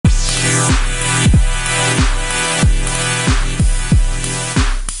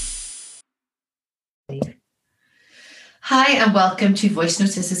Hi, and welcome to Voice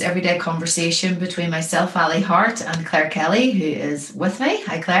Notes. This is everyday conversation between myself, Ali Hart, and Claire Kelly, who is with me.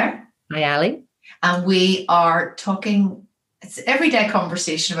 Hi, Claire. Hi, Ali. And we are talking, it's everyday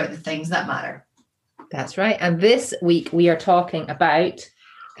conversation about the things that matter. That's right. And this week we are talking about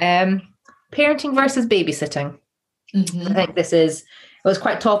parenting versus babysitting. I think it was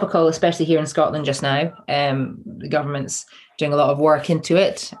quite topical, especially here in Scotland just now. The government's doing a lot of work into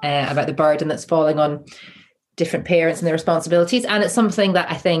it about the burden that's falling on different parents and their responsibilities. And it's something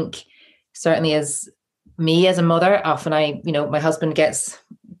that I think certainly as me as a mother, often my husband gets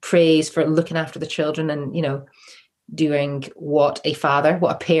praised for looking after the children and, doing what a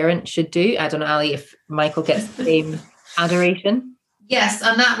parent should do. I don't know, Ali, if Michael gets the same adoration. Yes,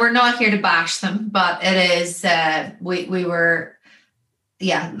 and that we're not here to bash them, but it is, it made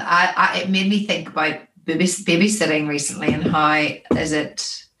me think about babysitting recently and how is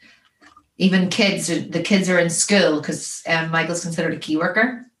it, even the kids are in school because Michael's considered a key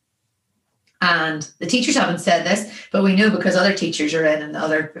worker. And the teachers haven't said this, but we know because other teachers are in and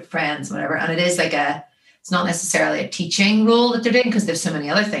other friends, whatever. And it is it's not necessarily a teaching role that they're doing because there's so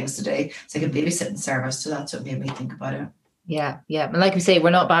many other things to do. It's like a babysitting service. So that's what made me think about it. Yeah. And like we say, we're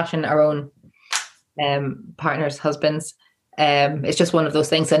not bashing our own partners, husbands. It's just one of those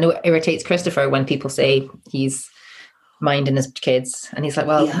things. I know it irritates Christopher when people say he's minding his kids. And he's like,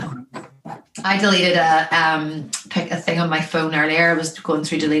 well... Yeah. I deleted a thing on my phone earlier. I was going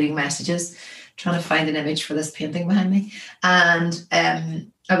through deleting messages, trying to find an image for this painting behind me. And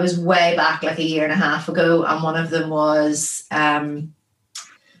I was way back like a year and a half ago. And one of them was a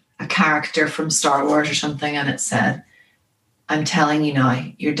character from Star Wars or something. And it said, I'm telling you now,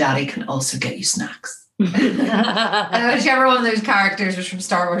 your daddy can also get you snacks. Whichever one of those characters was from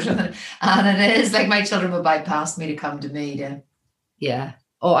Star Wars. And it is like my children would bypass me to come to me. Yeah.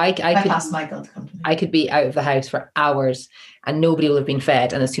 Oh, I could ask Michael to come to me. I could be out of the house for hours and nobody will have been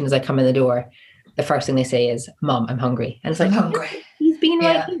fed. And as soon as I come in the door, the first thing they say is, Mom, I'm hungry. And it's like, I'm hungry. He's been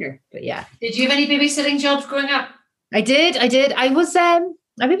right here. But yeah. Did you have any babysitting jobs growing up? I did. I babysitted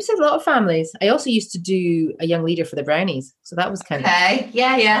a lot of families. I also used to do a young leader for the Brownies. So that was kind of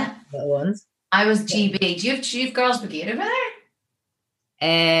yeah. Little ones. I was GB. Do you have Girls Brigade over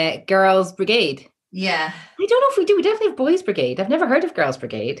there? Girls Brigade. Yeah. I don't know if we do. We definitely have Boys Brigade. I've never heard of Girls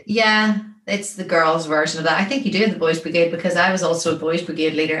Brigade. Yeah, it's the girls' version of that. I think you do have the Boys Brigade because I was also a Boys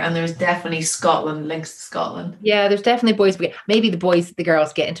Brigade leader and there's definitely links to Scotland. Yeah, there's definitely Boys Brigade. Maybe the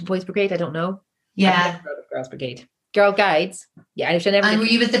girls get into Boys Brigade. I don't know. Yeah. I've never heard of Girls Brigade. Girl Guides. Yeah. And were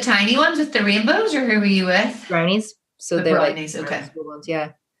you with the tiny ones with the rainbows or who were you with? Brownies. So they're Brownies, okay. Ones,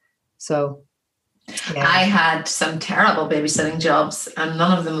 yeah. So... Yeah. I had some terrible babysitting jobs and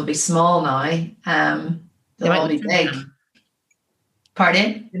none of them will be small now. They'll all be big.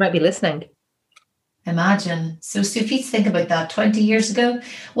 Pardon? They might be listening. Imagine. So if you think about that 20 years ago,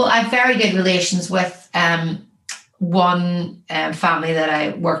 well, I have very good relations with one family that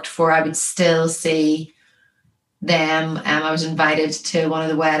I worked for. I would still see them. I was invited to one of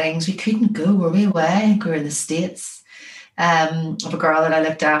the weddings. We couldn't go. Were we away? I think we were in the States of a girl that I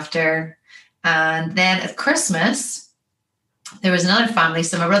looked after. And then at Christmas, there was another family.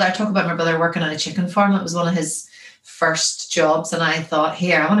 So I talk about my brother working on a chicken farm. That was one of his first jobs. And I thought,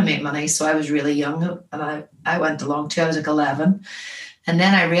 here, I want to make money. So I was really young and I went along too. I was like 11. And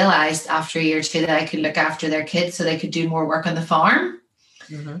then I realized after a year or two that I could look after their kids so they could do more work on the farm.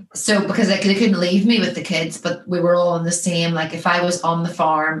 Mm-hmm. So because they couldn't leave me with the kids, but we were all in the same, like if I was on the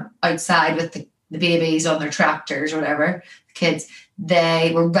farm outside with the babies on their tractors or whatever, the kids,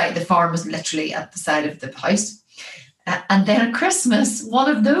 they were right. The farm was literally at the side of the house. And then at Christmas, one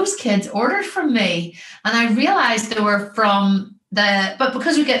of those kids ordered from me. And I realized they were but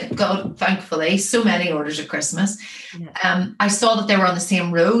because we get, God, thankfully, so many orders at Christmas, I saw that they were on the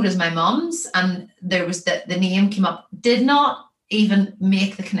same road as my mum's. And there was the name came up, did not even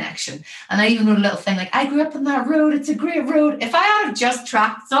make the connection. And I even wrote a little thing like, I grew up on that road. It's a great road. If I had have just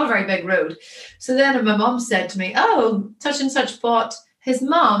tracked, it's not a very big road. So then my mum said to me, oh, such and such bought his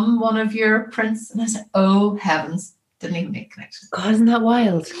mum one of your prints. And I said, oh, heavens. Didn't even make a connection. God, isn't that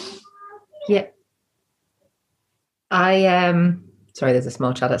wild? Yeah. Sorry, there's a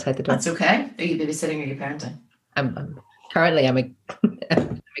small child outside the door. That's okay. Are you babysitting or are you parenting? I'm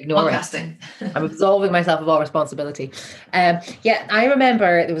ignoring. Podcasting. I'm absolving myself of all responsibility. I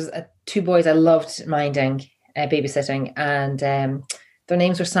remember there was two boys I loved minding, babysitting, and their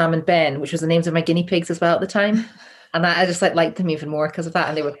names were Sam and Ben, which was the names of my guinea pigs as well at the time. And I just liked them even more because of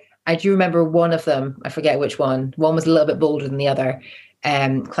that. And I do remember one of them, I forget which one. One was a little bit bolder than the other,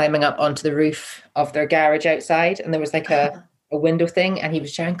 climbing up onto the roof of their garage outside. And there was like a window thing and he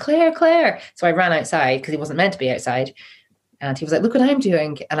was shouting, Claire, Claire. So I ran outside because he wasn't meant to be outside. And he was like, look what I'm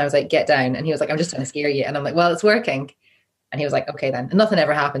doing. And I was like, get down. And he was like, I'm just trying to scare you. And I'm like, well, it's working. And he was like, okay then. And nothing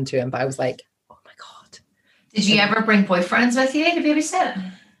ever happened to him. But I was like, oh my God. Did you ever bring boyfriends with you to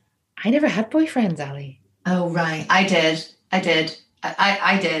babysit? I never had boyfriends, Ali. Oh, right. I did. I did.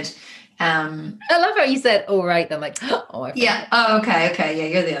 I love how you said, oh, right. I'm like, oh, I yeah. Oh, okay. Yeah,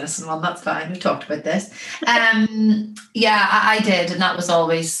 you're the innocent one. That's fine. We've talked about this. Yeah, I did. And that was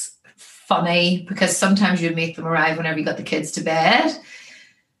always funny because sometimes you'd make them arrive whenever you got the kids to bed.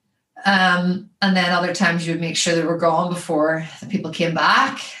 And then other times you would make sure they were gone before the people came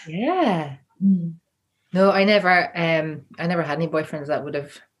back. Yeah. No, I never had any boyfriends that would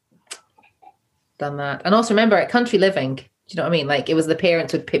have done that. And also remember at country living, do you know what I mean? Like it was the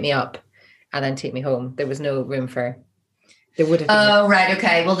parents would pick me up and then take me home. There was no room for, there would have been. Oh, right.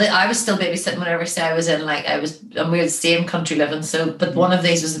 Okay. Well, I was still babysitting whenever I was in, like and we were the same country living. So, but one of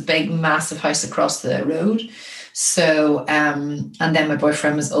these was a big, massive house across the road. So, and then my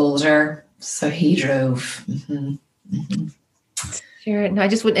boyfriend was older, so he drove. Sure. No, I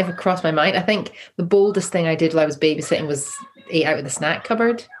just wouldn't ever cross my mind. I think the boldest thing I did while I was babysitting was eat out of the snack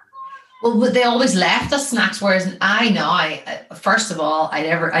cupboard. Well, they always left us snacks, whereas first of all, I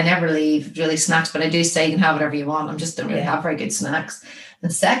never leave really snacks, but I do say you can have whatever you want. I just don't really have very good snacks.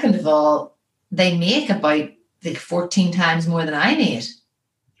 And second of all, they make about like 14 times more than I need.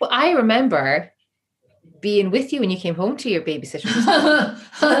 Well, I remember being with you when you came home to your babysitter.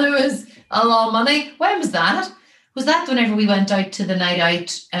 It was a lot of money. When was that? Was that whenever we went out to the night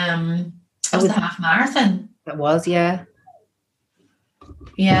out? It was the half marathon. It was, yeah.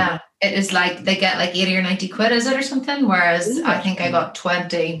 Yeah. It is like they get like 80 or 90 quid, is it, or something? Whereas I think I got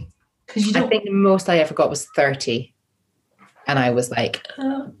 20. I think the most I ever got was 30. And I was like,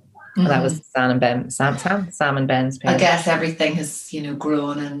 oh. Well, that was Sam and Ben's parents. I guess everything has,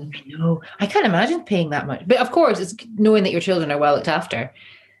 grown, and I know. I can't imagine paying that much. But of course, it's knowing that your children are well looked after.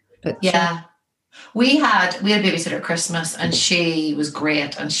 But yeah. We had a babysitter at Christmas, and she was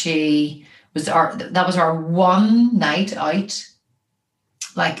great, and that was our one night out.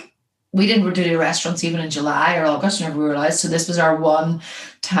 Like, we didn't do restaurants even in July or August whenever we were allowed. So this was our one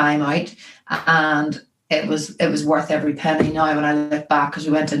time out, and it was worth every penny. Now when I look back, because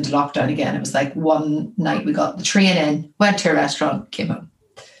we went into lockdown again, it was like one night we got the train in, went to a restaurant, came home.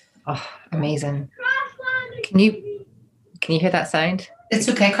 Oh, amazing. Can you hear that sound? It's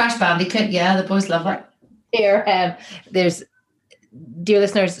okay. Crash Bandicoot. Yeah, the boys love it. Here, there's, dear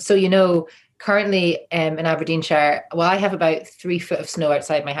listeners, so currently in Aberdeenshire, I have about 3 foot of snow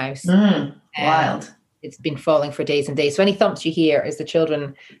outside my house. Wild. It's been falling for days and days. So any thumps you hear is the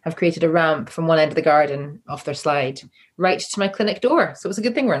children have created a ramp from one end of the garden off their slide right to my clinic door. So it's a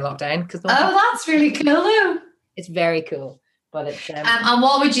good thing we're in lockdown. That's really cool though. It's very cool. But it's and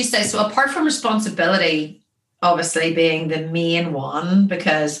what would you say? So apart from responsibility, obviously being the main one,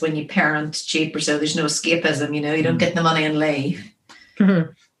 because when you parent cheaper, so there's no escapism, you don't get the money and leave.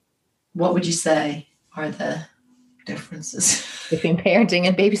 What would you say are the differences between parenting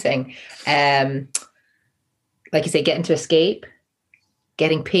and babysitting? Like you say, getting to escape,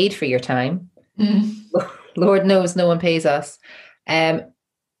 getting paid for your time. Lord knows no one pays us.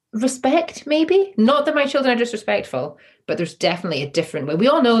 Respect, maybe. Not that my children are disrespectful, but there's definitely a different way. We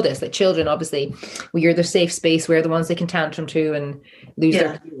all know this, that children, obviously, we're their safe space. We're the ones they can tantrum to and lose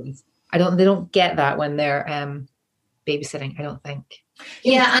their feelings. They don't get that when they're babysitting, I don't think.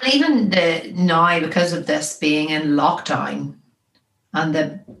 Yeah, and even now, because of this being in lockdown and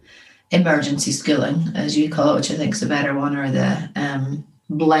the emergency schooling, as you call it, which I think is a better one, or the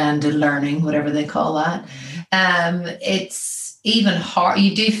blended learning, whatever they call that, it's even hard.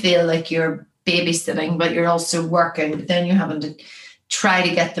 You do feel like you're babysitting, but you're also working, but then you're having to try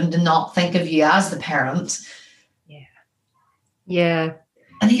to get them to not think of you as the parent. Yeah.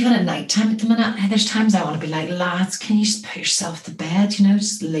 And even at night time at the minute, there's times I want to be like, lads, can you just put yourself to bed?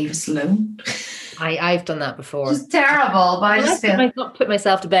 Just leave us alone. I've done that before. It's terrible, but I just feel not put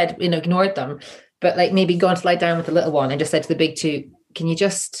myself to bed, ignored them, but like maybe gone to lie down with the little one and just said to the big two, can you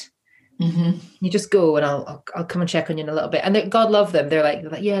just go and I'll come and check on you in a little bit. And God love them. They're like,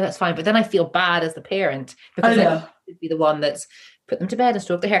 yeah, that's fine. But then I feel bad as the parent because I should be the one that's put them to bed and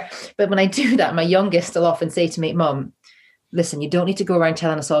stroke their hair. But when I do that, my youngest will often say to me, Mum, listen, you don't need to go around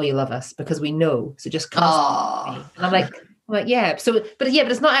telling us all you love us because we know. So just come to me. And I'm like, yeah. So, but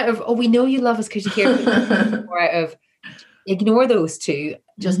it's not out of, we know you love us because you care. Or out of, ignore those two.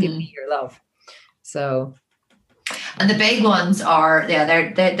 Just give me your love. So. And the big ones are,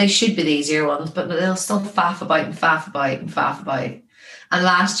 they should be the easier ones, but they'll still faff about. And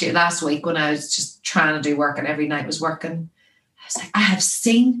last week when I was just trying to do work and every night was working, I was like, I have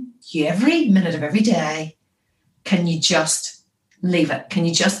seen you every minute of every day. can you just leave it? Can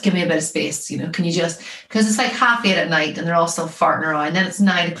you just give me a bit of space? Can you just, because it's like 8:30 at night and they're all still farting around. Then it's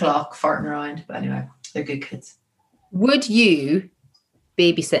 9 o'clock farting around. But anyway, they're good kids. Would you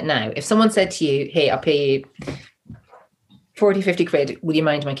babysit now? If someone said to you, hey, I'll pay you 40, 50 quid, will you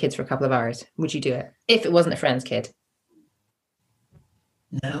mind my kids for a couple of hours? Would you do it? If it wasn't a friend's kid?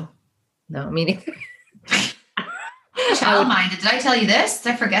 No, I mean... Childminder. Did I tell you this?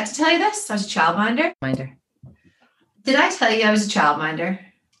 Did I forget to tell you this? I was a childminder. Did I tell you I was a childminder?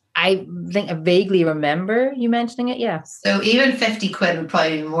 I think I vaguely remember you mentioning it, yeah. So even 50 quid would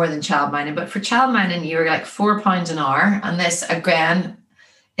probably be more than childminding. But for childminding, you were like £4 an hour. And this, again,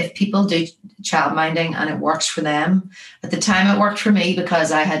 if people do childminding and it works for them, at the time it worked for me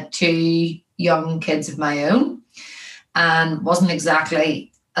because I had 2 young kids of my own and wasn't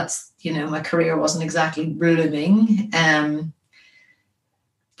exactly, my career wasn't exactly blooming.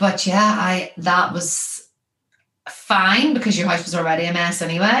 But yeah, that was fine because your house was already a mess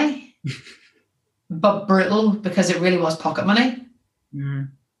anyway, but brutal because it really was pocket money.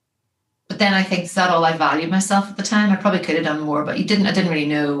 But then I think that's all I valued myself at the time. I probably could have done more, but I didn't really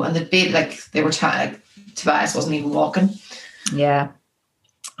know. And the baby, they were Tobias wasn't even walking. Yeah.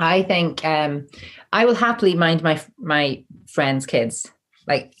 I think I will happily mind my friends' kids.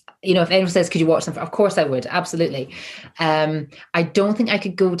 If anyone says, could you watch them? Of course I would. Absolutely. I don't think I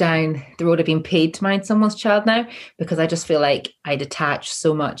could go down the road of being paid to mind someone's child now, because I just feel like I'd attach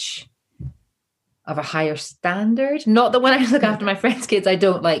so much of a higher standard. Not that when I look after my friends' kids, I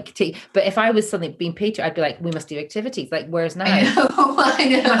don't but if I was suddenly being paid to, I'd be like, we must do activities. Whereas now? I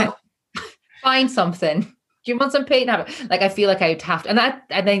know. Find something. Do you want some paint? I feel like I would have to, and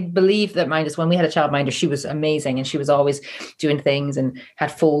I believe that when we had a childminder, she was amazing and she was always doing things and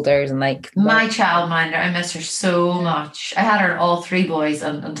had folders and my childminder. I miss her so much. I had her all 3 boys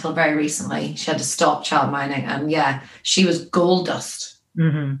until very recently. She had to stop childminding, and yeah, she was gold dust.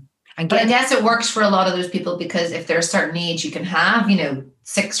 Mm-hmm. But I guess it works for a lot of those people because if they're a certain age, you can have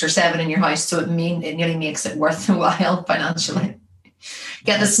 6 or 7 in your house, so it nearly makes it worth the while financially.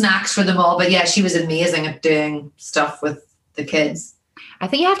 Get the snacks for them all. But yeah, she was amazing at doing stuff with the kids. I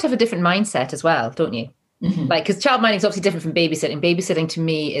think you have to have a different mindset as well, don't you? Mm-hmm. Because childminding is obviously different from babysitting. Babysitting to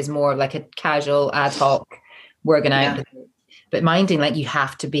me is more like a casual, ad hoc, working out. Yeah. But minding, you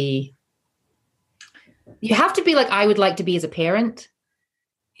have to be like I would like to be as a parent.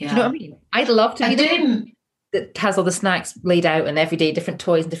 Yeah. Do you know what I mean? I'd love to be the one that has all the snacks laid out and every day different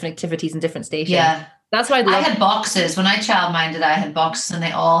toys and different activities and different stations. Yeah. That's why I had boxes. When I childminded, I had boxes and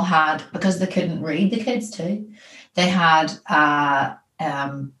they all had, because they couldn't read, the kids too, they had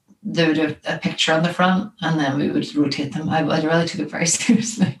they would have a picture on the front and then we would rotate them. I really took it very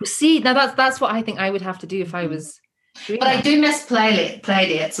seriously. See, now that's what I think I would have to do if I was doing But that. I do miss play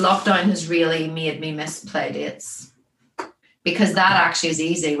dates. Lockdown has really made me miss play dates because that actually is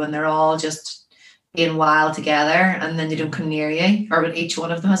easy when they're all just being wild together and then they don't come near you, or when each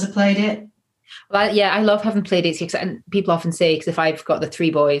one of them has a play date. Well, yeah, I love having play dates, and people often say, because if I've got the 3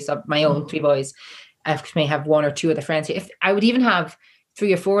 boys, my own 3 boys, I may have 1 or 2 other friends here. If I would even have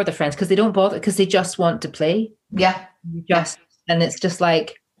 3 or 4 other friends, because they don't bother, because they just want to play. Yeah. And it's just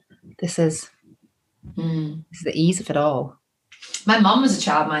this is the ease of it all. My mum was a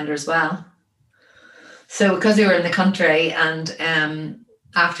childminder as well. So because we were in the country and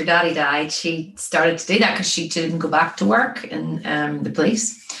after Daddy died, she started to do that because she didn't go back to work in the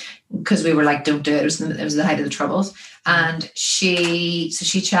police. Because we were like, don't do it. It was the height of the Troubles. And she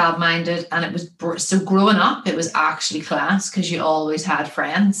childminded, and it was, so growing up, it was actually class because you always had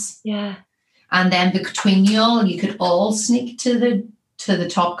friends. Yeah. And then between you all, you could all sneak to the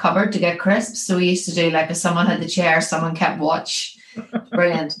top cupboard to get crisps. So we used to do if someone had the chair, someone kept watch.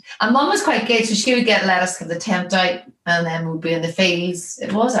 Brilliant. And Mum was quite good. So she would let us get the tent out and then we'd be in the fields.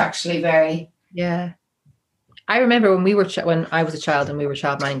 It was actually very... Yeah. I remember when I was a child and we were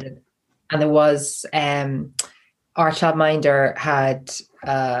childminded, and there was our childminder had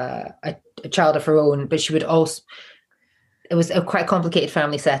a child of her own, but she would also, it was a quite complicated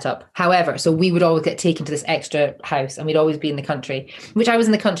family setup. However, so we would always get taken to this extra house and we'd always be in the country, which I was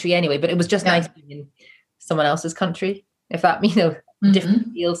in the country anyway, but it was just nice being in someone else's country, if that,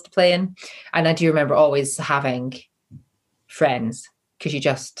 different fields to play in. And I do remember always having friends because you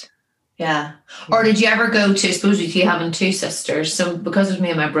just... Yeah. Or did you ever go to, I suppose with you having 2 sisters, so because it was me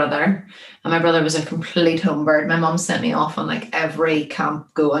and my brother was a complete home bird, my mum sent me off on every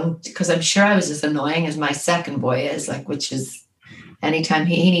camp going, because I'm sure I was as annoying as my second boy is, which is anytime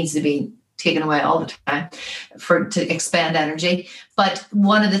he needs to be taken away all the time to expend energy. But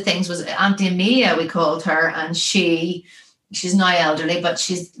one of the things was Auntie Amelia, we called her, and she she's now elderly, but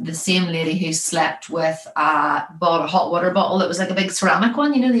she's the same lady who slept with bought a hot water bottle that was like a big ceramic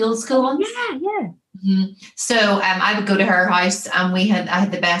one, the old school ones. Yeah. Mm-hmm. So I would go to her house, and I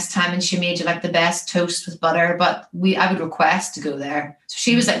had the best time, and she made you like the best toast with butter. But I would request to go there. So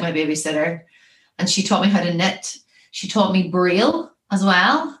she was like my babysitter, and she taught me how to knit. She taught me Braille as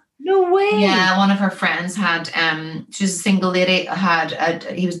well. No way. Yeah, one of her friends had she was a single lady,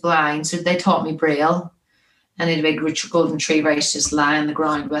 he was blind, so they taught me Braille, and he had a big golden tree where I used to just lie on the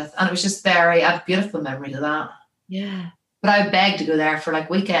ground with, and it was just I have beautiful memories of that. Yeah. But I begged to go there for like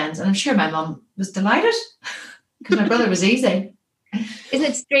weekends, and I'm sure my mum was delighted because my brother was easy.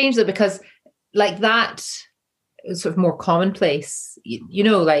 Isn't it strange though, because like that sort of more commonplace,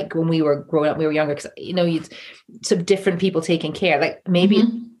 like when we were growing up, we were younger, because you'd some different people taking care, like maybe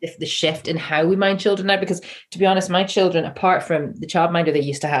the shift in how we mind children now, because to be honest, my children, apart from the childminder they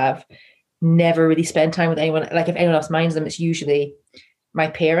used to have, never really spend time with anyone. Like if anyone else minds them, it's usually my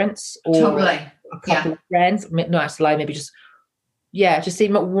parents or a couple of friends. No, that's a lie. Maybe just say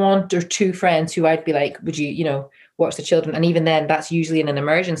one or two friends who I'd be like, would you, watch the children? And even then, that's usually in an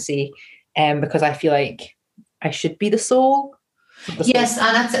emergency, because I feel like I should be the sole. Yes,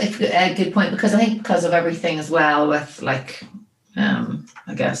 and that's a good point, because I think because of everything as well with like,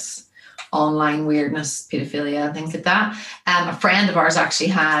 I guess, online weirdness, pedophilia, and things like that. A friend of ours actually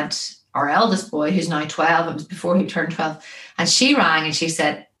had our eldest boy, who's now 12. It was before he turned 12, and she rang and she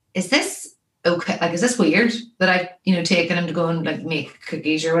said, "Is this okay? Like, is this weird that I've taken him to go and like make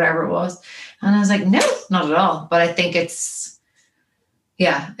cookies or whatever it was?" And I was like, "No, not at all." But I think it's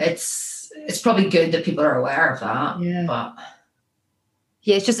probably good that people are aware of that. Yeah. But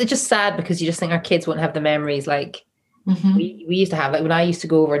yeah, it's just sad, because you just think our kids won't have the memories like we used to have. Like when I used to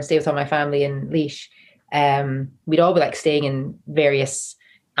go over and stay with all my family in Laois, we'd all be like staying in various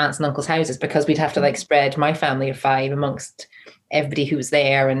aunts and uncles' houses, because we'd have to like spread my family of 5 amongst everybody who was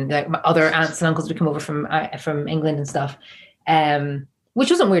there, and like my other aunts and uncles would come over from England and stuff, which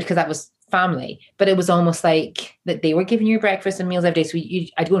wasn't weird because that was family, but it was almost like that they were giving you breakfast and meals every day, so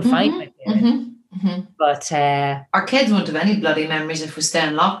I'd go and find my parents. But our kids won't have any bloody memories if we stay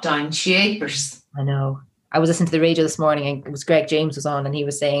in lockdown. Shapers. I know. I was listening to the radio this morning, and it was Greg James was on, and he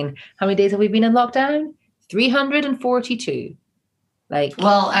was saying, how many days have we been in lockdown? 342. Like,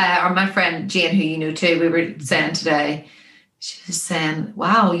 well, or my friend Jane, who you know too, we were saying today, she was saying,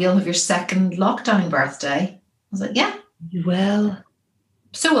 wow, you'll have your second lockdown birthday. I was like, yeah. Well,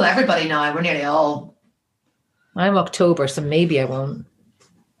 so will everybody now. We're nearly all. I'm October, so maybe I won't.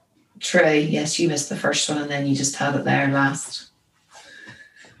 True. Yes, you missed the first one, and then you just had it there last.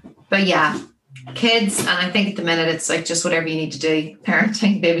 But yeah, kids, and I think at the minute it's like just whatever you need to do.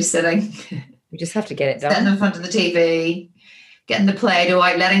 Parenting, babysitting. We just have to get it done. Sitting in front of the TV, getting the Play-Doh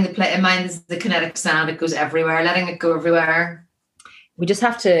out, letting the play. Mine is the kinetic sand. It goes everywhere. Letting it go everywhere. We just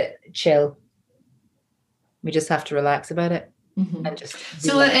have to chill. We just have to relax about it. And just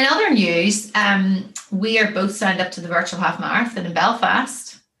so in other news, we are both signed up to the virtual half marathon in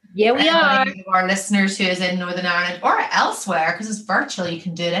Belfast. Yeah, we are. Our listeners who is in Northern Ireland or elsewhere, because it's virtual, you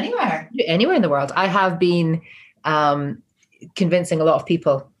can do it anywhere. Anywhere in the world. I have been convincing a lot of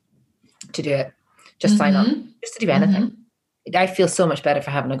people to do it. Just sign up. Just to do anything. I feel so much better for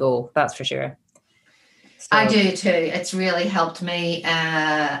having a goal. That's for sure. So. I do too. It's really helped me.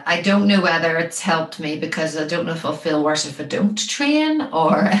 I don't know whether it's helped me because I don't know if I'll feel worse if I don't train,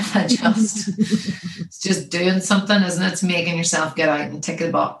 or if I it's just doing something, isn't it? It's making yourself get out and tick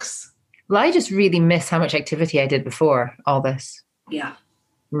the box. Well, I just really miss how much activity I did before all this. Yeah.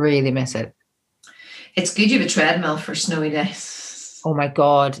 Really miss it. It's good you have a treadmill for snowy days. Oh my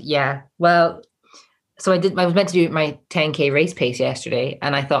God. Yeah. Well, so I was meant to do my 10K race pace yesterday,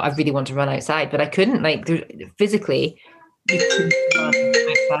 and I thought I really want to run outside, but I couldn't. Like, physically, you couldn't run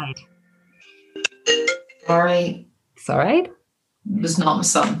outside. Sorry. It's all right. It was not my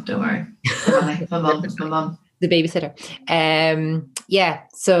son. Don't worry. My mum. The babysitter. Yeah.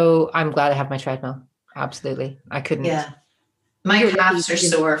 So I'm glad I have my treadmill. Absolutely. I couldn't. Yeah. My calves are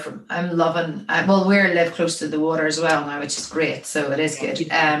sore from. I'm loving. Well, we live close to the water as well now, which is great. So it is good.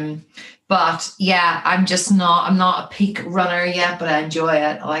 But yeah, I'm not a peak runner yet, but I enjoy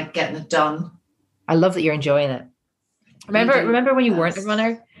it. I like getting it done. I love that you're enjoying it. Remember when you weren't a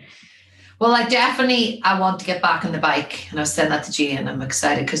runner? Well, I want to get back on the bike, and I was saying that to Jane. I'm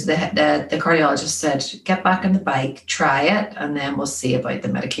excited because the cardiologist said, get back on the bike, try it, and then we'll see about the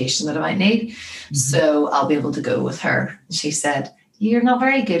medication that I might need. So I'll be able to go with her. She said, you're not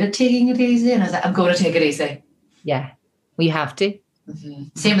very good at taking it easy. And I was like, I'm going to take it easy. Yeah, we have to.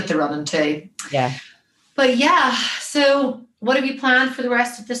 Same with the running too. Yeah. But yeah, so what have you planned for the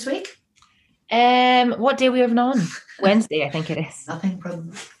rest of this week? What day are we having on? Wednesday, I think it is. Nothing,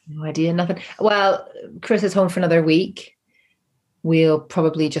 probably. No idea, nothing. Well, Chris is home for another week. We'll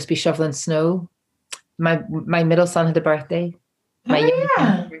probably just be shoveling snow. My middle son had a birthday. My young son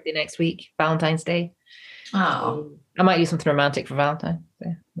has a birthday next week, Valentine's Day. Oh. So I might do something romantic for Valentine's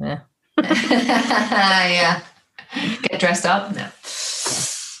Day. Yeah. Yeah. Get dressed up? No.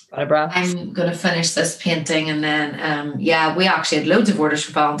 I'm going to finish this painting and then, we actually had loads of orders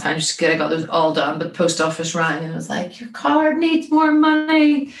for Valentine's. Just good. I got those all done, but the post office rang and it was like, your card needs more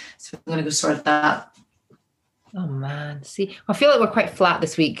money. So I'm going to go sort that. Oh man. See, I feel like we're quite flat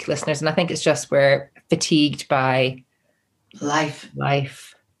this week, listeners. And I think it's just we're fatigued by life.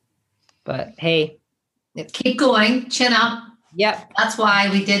 But hey. Keep going. Chin up. Yep. That's why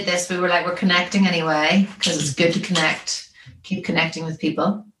we did this. We were like, we're connecting anyway, because it's good to connect. Keep connecting with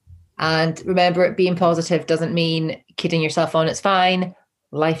people. And remember, being positive doesn't mean kidding yourself on. It's fine.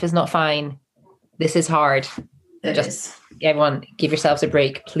 Life is not fine. This is hard. It is. Everyone, give yourselves a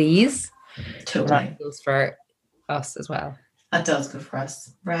break, please. Totally. That goes for us as well. That does go for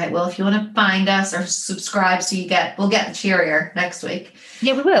us. Right. Well, if you want to find us or subscribe so we'll get the cheerier next week.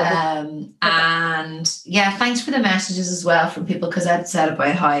 Yeah, we will. And yeah, thanks for the messages as well from people, because I'd said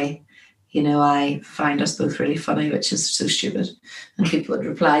about how, I find us both really funny, which is so stupid. And people had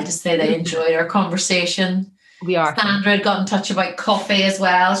replied to say they enjoyed our conversation. We are. Sandra had got in touch about coffee as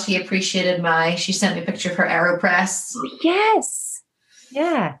well. She appreciated she sent me a picture of her AeroPress. Yes.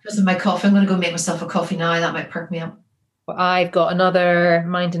 Yeah. Because of my coffee. I'm going to go make myself a coffee now. That might perk me up. Well, I've got another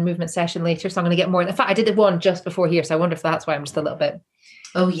mind and movement session later, so I'm going to get more. In fact, I did one just before here, so I wonder if that's why I'm just a little bit.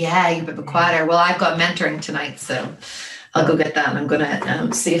 Oh yeah, you're a bit quieter. Well, I've got mentoring tonight, so I'll go get that. And I'm going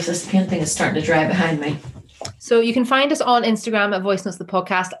to see if this painting is starting to dry behind me. So you can find us on Instagram at Voice Notes the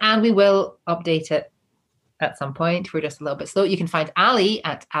Podcast, and we will update it at some point. We're just a little bit slow. You can find Ali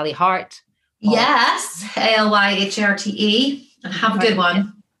at Ali Hart. Yes, ALYHRTE. And have a good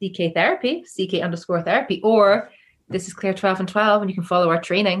one. CK Therapy, CK_therapy, or this is Claire 12 and 12, and you can follow our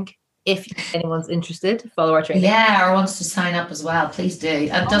training. If anyone's interested, follow our training. Yeah, or wants to sign up as well, please do.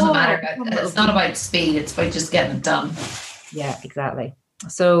 It doesn't matter. It's not about speed. It's about just getting it done. Yeah, exactly.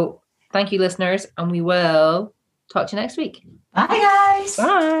 So thank you, listeners, and we will talk to you next week. Bye, guys.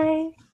 Bye.